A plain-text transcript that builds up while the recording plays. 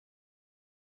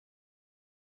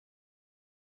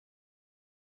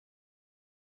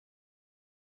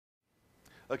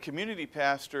A community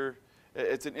pastor,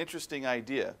 it's an interesting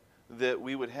idea that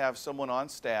we would have someone on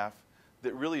staff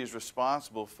that really is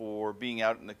responsible for being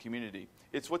out in the community.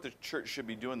 It's what the church should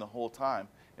be doing the whole time.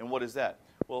 And what is that?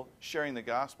 Well, sharing the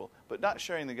gospel, but not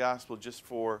sharing the gospel just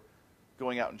for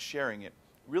going out and sharing it.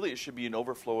 Really, it should be an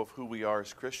overflow of who we are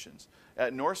as Christians.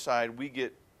 At Northside, we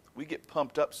get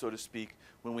pumped up, so to speak,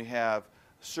 when we have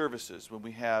services, when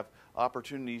we have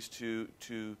opportunities to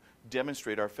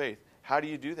demonstrate our faith. How do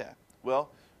you do that?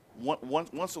 Well,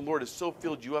 once the Lord has so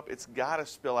filled you up, it's got to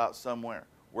spill out somewhere.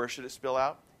 Where should it spill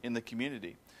out? In the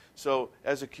community. So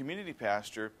as a community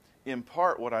pastor, in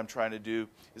part what I'm trying to do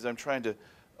is I'm trying to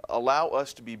allow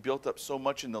us to be built up so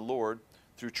much in the Lord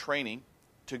through training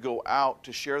to go out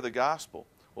to share the gospel.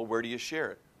 Well, where do you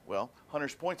share it? Well,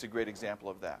 Hunters Point's a great example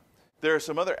of that. There are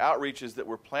some other outreaches that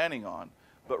we're planning on,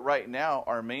 but right now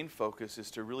our main focus is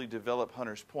to really develop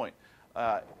Hunters Point.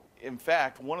 In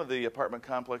fact, one of the apartment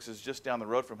complexes just down the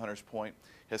road from Hunters Point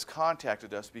has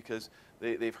contacted us because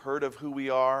they've heard of who we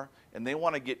are, and they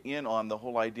want to get in on the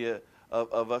whole idea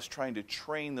of us trying to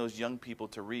train those young people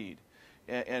to read.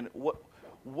 And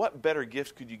what better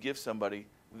gift could you give somebody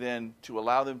than to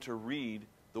allow them to read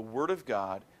the Word of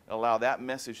God and allow that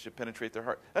message to penetrate their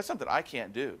heart? That's something I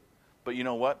can't do. But you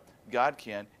know what? God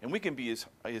can, and we can be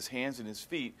his hands and his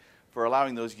feet for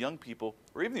allowing those young people,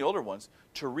 or even the older ones,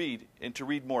 to read, and to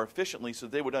read more efficiently so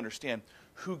they would understand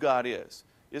who God is.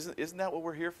 Isn't that what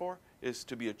we're here for? Is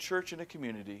to be a church and a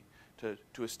community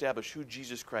to establish who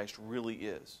Jesus Christ really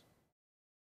is.